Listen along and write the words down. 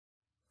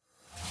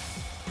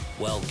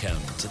Welcome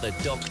to the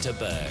Dr.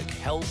 Berg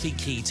Healthy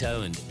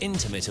Keto and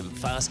Intermittent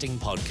Fasting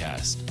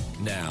Podcast.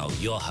 Now,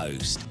 your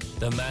host,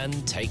 the man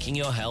taking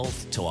your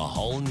health to a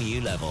whole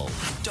new level,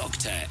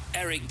 Dr.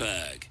 Eric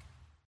Berg.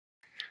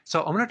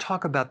 So I'm going to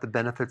talk about the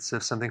benefits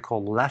of something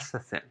called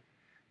lecithin.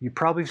 You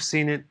probably have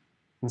seen it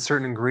in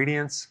certain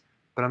ingredients,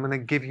 but I'm going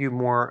to give you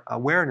more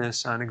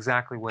awareness on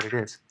exactly what it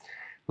is.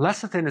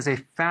 Lecithin is a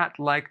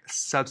fat-like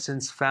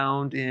substance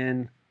found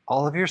in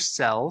all of your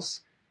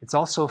cells. It's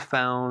also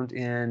found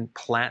in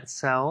plant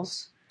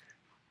cells.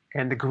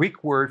 And the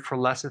Greek word for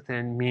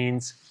lecithin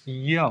means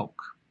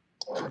yolk.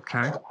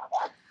 Okay?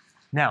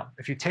 Now,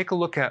 if you take a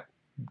look at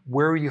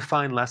where you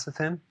find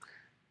lecithin,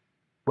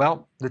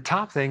 well, the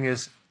top thing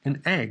is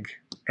an egg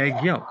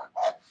yolk.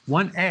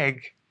 One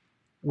egg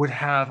would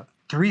have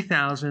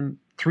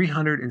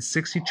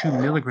 3,362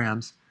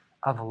 milligrams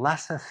of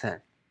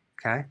lecithin.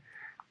 Okay?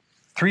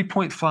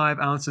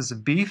 3.5 ounces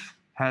of beef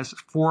has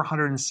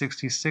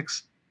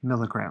 466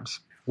 milligrams.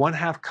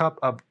 1/2 cup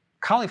of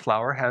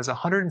cauliflower has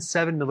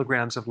 107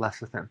 milligrams of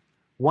lecithin.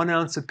 1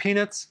 ounce of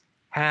peanuts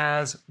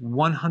has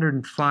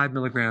 105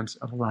 milligrams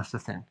of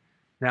lecithin.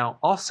 Now,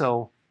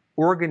 also,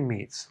 organ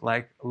meats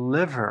like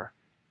liver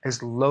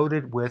is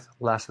loaded with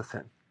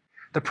lecithin.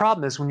 The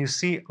problem is when you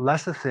see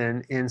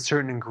lecithin in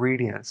certain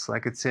ingredients,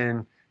 like it's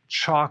in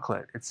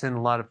chocolate, it's in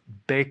a lot of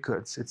baked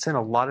goods, it's in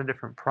a lot of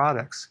different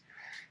products,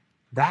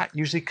 that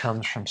usually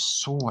comes from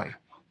soy.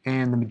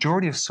 And the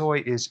majority of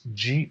soy is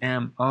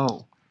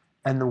GMO.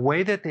 And the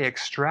way that they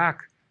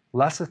extract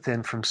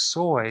lecithin from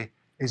soy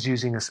is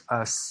using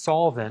a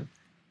solvent,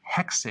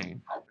 hexane.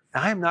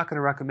 I am not going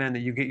to recommend that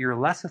you get your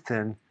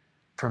lecithin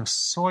from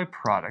soy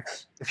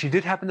products. If you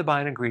did happen to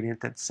buy an ingredient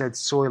that said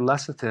soy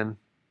lecithin,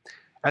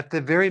 at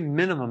the very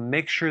minimum,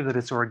 make sure that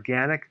it's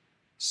organic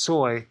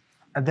soy,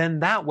 and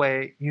then that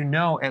way you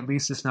know at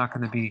least it's not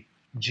going to be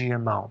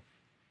GMO.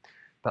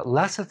 But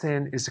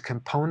lecithin is a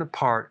component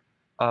part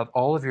of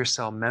all of your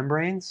cell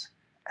membranes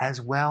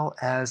as well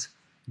as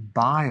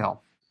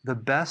bile. The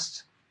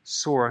best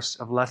source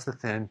of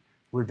lecithin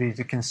would be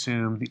to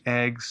consume the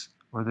eggs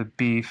or the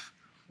beef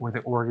or the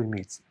organ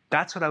meats.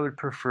 That's what I would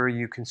prefer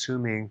you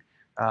consuming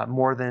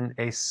more than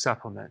a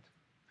supplement.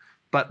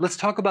 But let's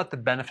talk about the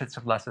benefits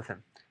of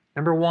lecithin.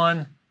 Number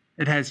one,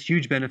 it has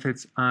huge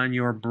benefits on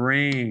your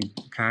brain,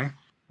 okay?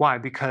 Why?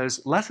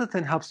 Because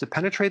lecithin helps to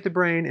penetrate the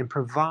brain and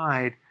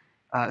provide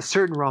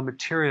certain raw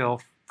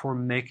material for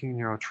making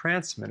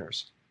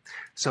neurotransmitters.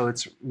 So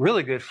it's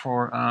really good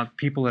for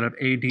people that have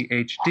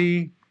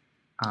ADHD,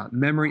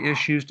 memory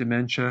issues,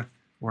 dementia,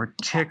 or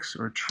tics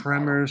or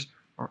tremors,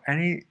 or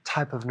any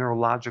type of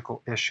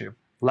neurological issue.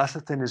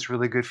 Lecithin is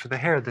really good for the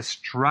hair, the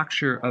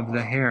structure of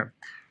the hair.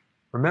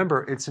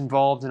 Remember, it's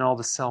involved in all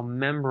the cell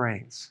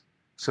membranes.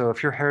 So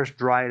if your hair's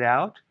dried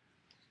out,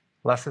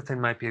 lecithin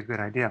might be a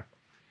good idea.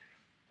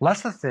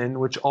 Lecithin,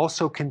 which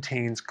also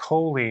contains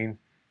choline,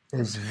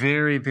 is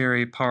very,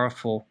 very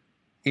powerful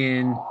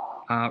in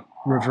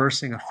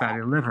reversing a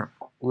fatty liver.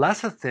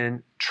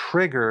 Lecithin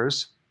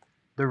triggers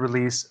the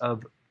release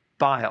of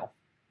bile,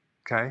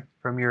 okay,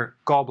 from your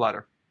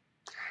gallbladder.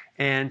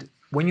 And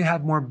when you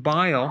have more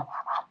bile,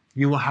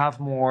 you will have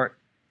more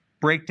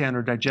breakdown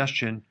or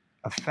digestion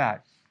of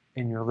fat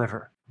in your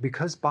liver.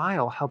 Because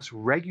bile helps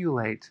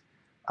regulate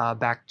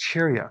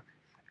bacteria,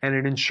 and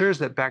it ensures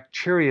that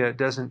bacteria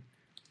doesn't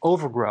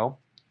overgrow,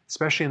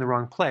 especially in the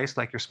wrong place,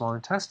 like your small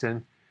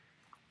intestine,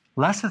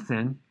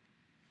 lecithin,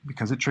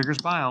 because it triggers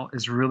bile,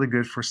 is really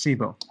good for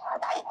SIBO,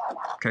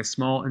 okay,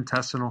 small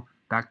intestinal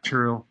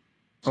bacterial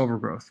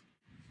overgrowth.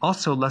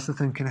 Also,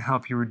 lecithin can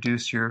help you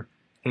reduce your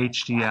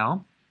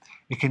HDL.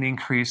 It can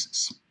increase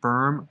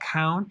sperm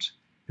count,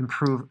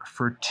 improve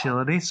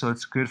fertility, so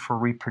it's good for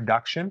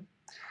reproduction.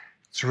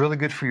 It's really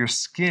good for your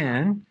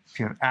skin if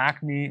you have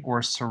acne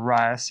or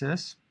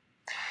psoriasis.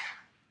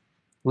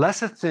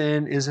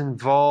 Lecithin is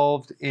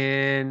involved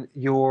in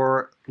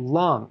your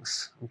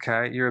lungs,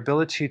 okay, your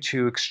ability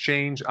to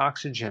exchange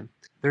oxygen.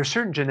 There are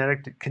certain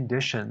genetic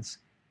conditions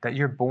that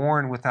you're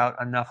born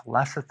without enough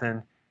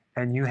lecithin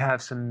and you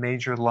have some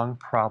major lung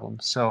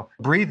problems. So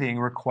breathing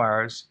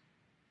requires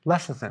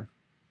lecithin.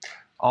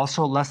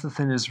 Also,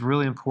 lecithin is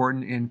really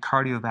important in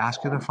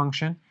cardiovascular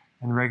function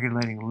and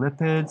regulating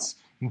lipids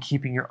and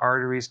keeping your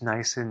arteries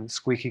nice and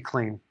squeaky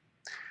clean.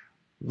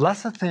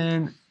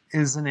 Lecithin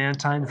is an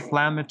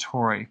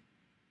anti-inflammatory.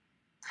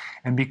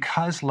 And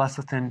because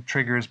lecithin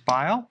triggers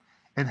bile,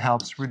 it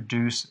helps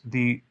reduce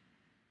the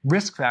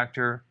risk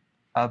factor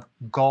of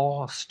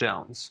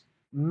gallstones.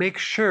 Make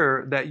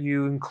sure that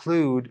you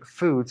include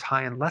foods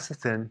high in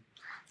lecithin,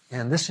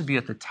 and this should be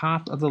at the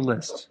top of the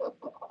list: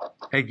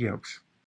 egg yolks.